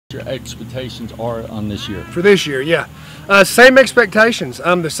Your expectations are on this year? For this year, yeah. Same expectations,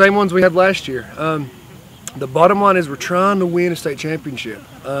 the same ones we had last year. The bottom line is we're trying to win a state championship.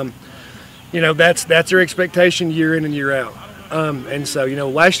 You know, that's our expectation year in and year out. And so, you know,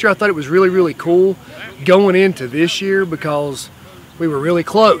 last year I thought it was really, really cool going into this year because we were really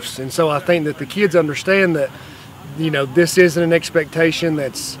close. And so I think that the kids understand that, you know, this isn't an expectation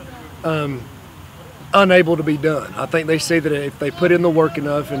that's unable to be done. I think they see that if they put in the work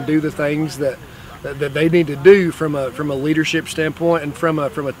enough and do the things that they need to do from a leadership standpoint and from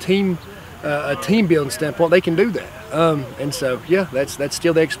a team building standpoint, they can do that. And so, yeah, that's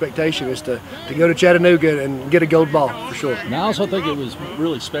still the expectation, is to go to Chattanooga and get a gold ball for sure. And I also think it was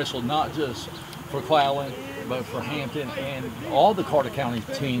really special, not just for Cloudland, but for Hampton and all the Carter County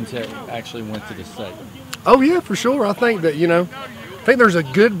teams that actually went to the state. Oh yeah, for sure. I think that, you know, I think there's a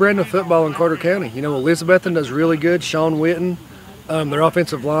good brand of football in Carter County. You know, Elizabethton does really good. Sean Witten, their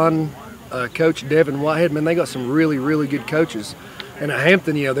offensive line coach Devin Whitehead, man, they got some really, really good coaches. And at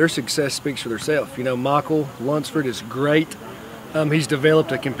Hampton, you know, their success speaks for themselves. You know, Michael Lunsford is great. He's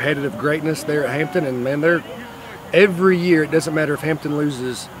developed a competitive greatness there at Hampton, and man, they're every year. It doesn't matter if Hampton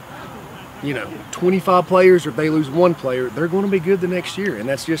loses, you know, 25 players or if they lose one player, they're going to be good the next year, and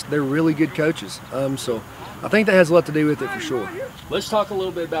that's just, they're really good coaches. So I think that has a lot to do with it for sure. Let's talk a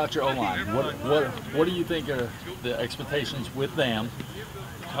little bit about your O-line. What do you think are the expectations with them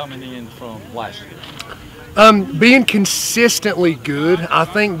coming in from last year? Being consistently good. I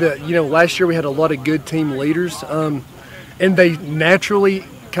think that, you know, last year we had a lot of good team leaders, and they naturally,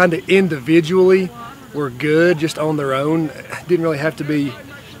 kind of individually, were good just on their own. Didn't really have to be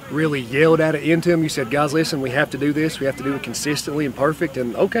really yelled at it into them. You said, guys, listen, we have to do this. We have to do it consistently and perfect.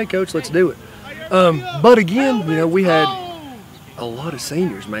 And okay, coach, let's do it. But again, you know, we had a lot of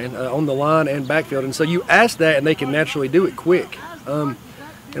seniors, man, on the line and backfield. And so you ask that and they can naturally do it quick.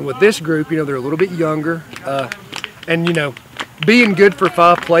 And with this group, you know, they're a little bit younger. And, you know, being good for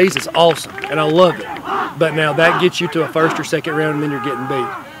 5 plays is awesome, and I love it. But now that gets you to a first or second round, and then you're getting beat.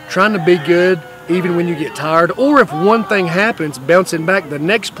 Trying to be good even when you get tired, or if one thing happens, bouncing back the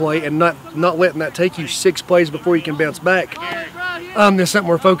next play and not letting that take you 6 plays before you can bounce back, there's something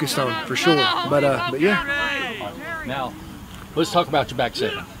we're focused on for sure. But yeah. Now, let's talk about your back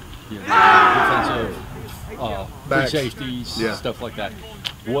seven. Your defensive free safeties, yeah, stuff like that.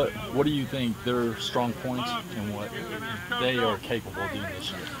 What do you think their strong points and what they are capable of doing this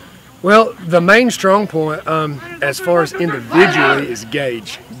year? Well, the main strong point, as far as individually, is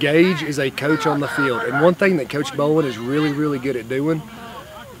Gage. Gage is a coach on the field, and one thing that Coach Bowen is really, really good at doing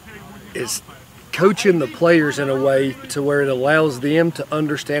is coaching the players in a way to where it allows them to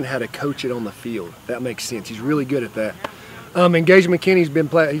understand how to coach it on the field. If that makes sense. He's really good at that. And Gage McKinney's been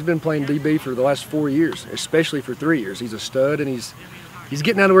playing DB for the last 4 years, especially for 3 years. He's a stud, and he's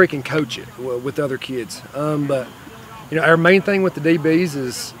getting out of where he can coach it with other kids. But you know, our main thing with the DBs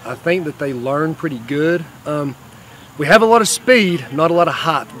is I think that they learn pretty good. We have a lot of speed, not a lot of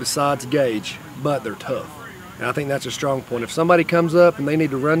height besides Gage, but they're tough. And I think that's a strong point. If somebody comes up and they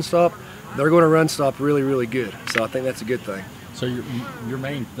need to run stop, they're going to run stop really, really good. So I think that's a good thing. So your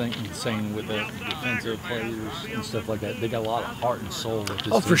main thing saying with the defensive players and stuff like that, they got a lot of heart and soul with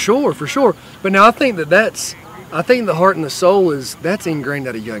this team. For sure, for sure. But now I think I think the heart and the soul that's ingrained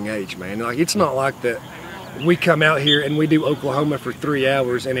at a young age, man. Like, it's not like that we come out here and we do Oklahoma for 3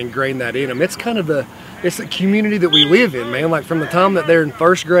 hours and ingrain that in them. It's kind of it's the community that we live in, man. Like, from the time that they're in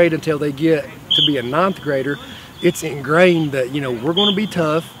 1st grade until they get to be a 9th grader, it's ingrained that, you know, we're going to be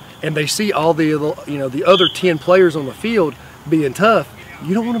tough, and they see all the other 10 players on the field being tough.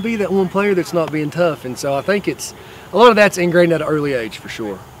 You don't want to be that one player that's not being tough. And so I think a lot of that's ingrained at an early age for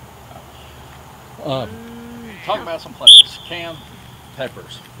sure. Talk about some players. Cam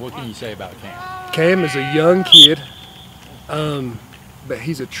Peppers. What can you say about Cam? Cam is a young kid, but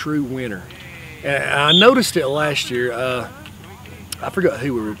he's a true winner. And I noticed it last year. I forgot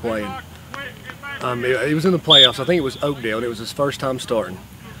who we were playing. It was in the playoffs. I think it was Oakdale, and it was his first time starting.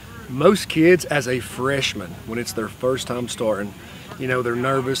 Most kids, as a freshman, when it's their first time starting, you know, they're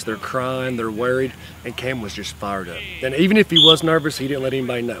nervous, they're crying, they're worried, and Cam was just fired up. And even if he was nervous, he didn't let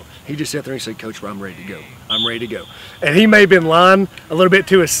anybody know. He just sat there and he said, Coach, I'm ready to go. I'm ready to go. And he may have been lying a little bit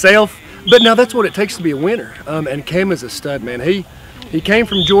to himself, but now that's what it takes to be a winner. And Cam is a stud, man. He came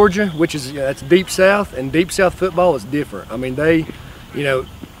from Georgia, which is, that's deep south, and deep south football is different. I mean, you know,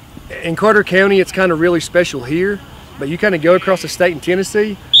 in Carter County, it's kind of really special here, but you kind of go across the state in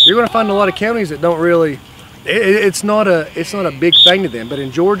Tennessee, you're going to find a lot of counties that don't really, it's not a big thing to them. But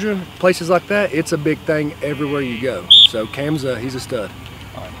in Georgia, places like that, it's a big thing everywhere you go. So Cam's he's a stud.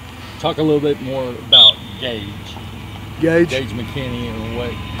 All right. Talk a little bit more about Gage. Gage McKinney and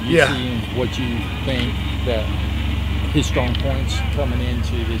what you see and what you think that his strong points coming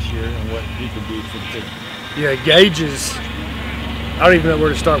into this year and what he can do for the team. Yeah, Gage is, I don't even know where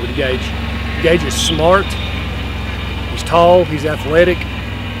to start with Gage. Gage is smart, he's tall, he's athletic,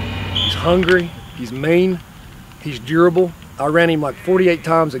 he's hungry, he's mean, he's durable. I ran him like 48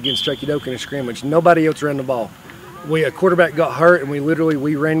 times against Trekidoka in a scrimmage. Nobody else ran the ball. A quarterback got hurt, and we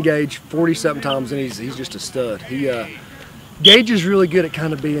ran Gage 40-something times, and he's just a stud. Gage is really good at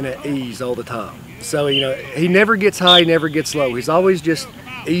kind of being at ease all the time. So, you know, he never gets high, he never gets low. He's always just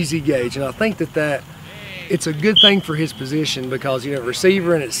easy Gage, and I think that it's a good thing for his position because, you know,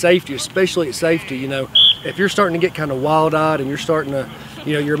 receiver and at safety, especially at safety, you know, if you're starting to get kind of wild-eyed and you're starting to,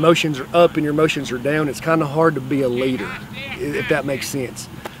 you know, your emotions are up and your emotions are down, it's kind of hard to be a leader, if that makes sense.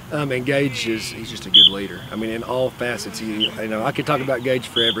 And Gage he's just a good leader. I mean, in all facets, you know, I could talk about Gage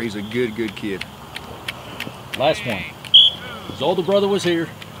forever. He's a good kid. Last one. His older brother was here,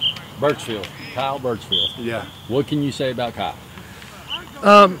 Birchfield, Kyle Birchfield. Yeah. What can you say about Kyle?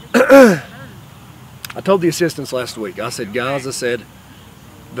 I told the assistants last week, I said, guys,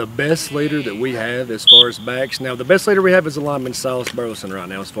 the best leader that we have as far as backs, now the best leader we have is the lineman Silas Burleson right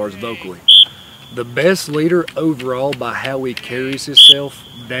now as far as vocally. The best leader overall by how he carries himself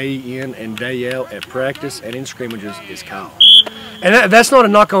day in and day out at practice and in scrimmages is Kyle. And that's not a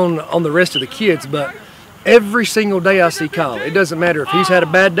knock on the rest of the kids, but every single day I see Kyle. It doesn't matter if he's had a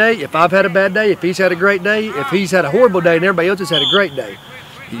bad day, if I've had a bad day, if he's had a great day, if he's had a horrible day and everybody else has had a great day.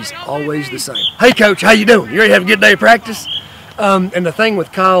 He's always the same. Hey, coach, how you doing? You ready to have a good day of practice? And the thing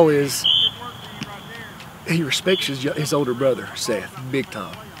with Kyle is he respects his older brother, Seth, big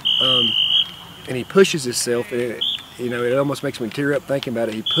time. And he pushes himself, you know, it almost makes me tear up thinking about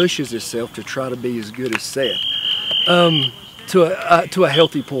it. He pushes himself to try to be as good as Seth to a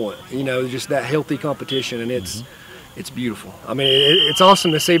healthy point, you know, just that healthy competition, and it's beautiful. I mean, it's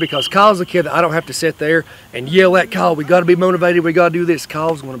awesome to see because Kyle's a kid that I don't have to sit there and yell at Kyle, we got to be motivated, we got to do this.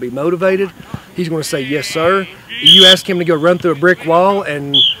 Kyle's going to be motivated. He's going to say, yes, sir. You ask him to go run through a brick wall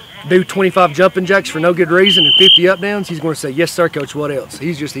and do 25 jumping jacks for no good reason and 50 up downs, he's going to say, yes, sir, coach, what else?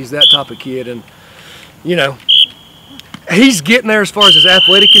 He's that type of kid. And, you know, he's getting there as far as his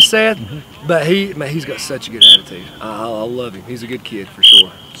athletic is Seth, but he's got such a good attitude. I love him. He's a good kid for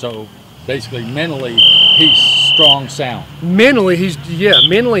sure. So basically, mentally, he's strong, sound. Mentally,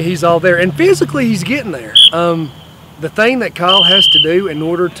 he's all there, and physically, he's getting there. The thing that Kyle has to do in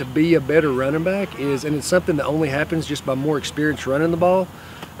order to be a better running back is, and it's something that only happens just by more experience running the ball,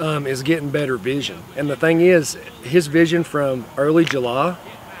 is getting better vision. And the thing is, his vision from early July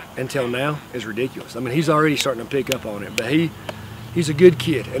until now is ridiculous. I mean, he's already starting to pick up on it, but he's a good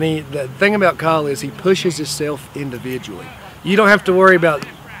kid. And the thing about Kyle is he pushes himself individually. You don't have to worry about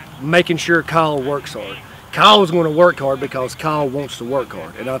making sure Kyle works hard. Kyle is going to work hard because Kyle wants to work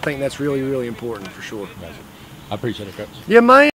hard, and I think that's really, really important for sure. I appreciate it, Coach. Yeah, man.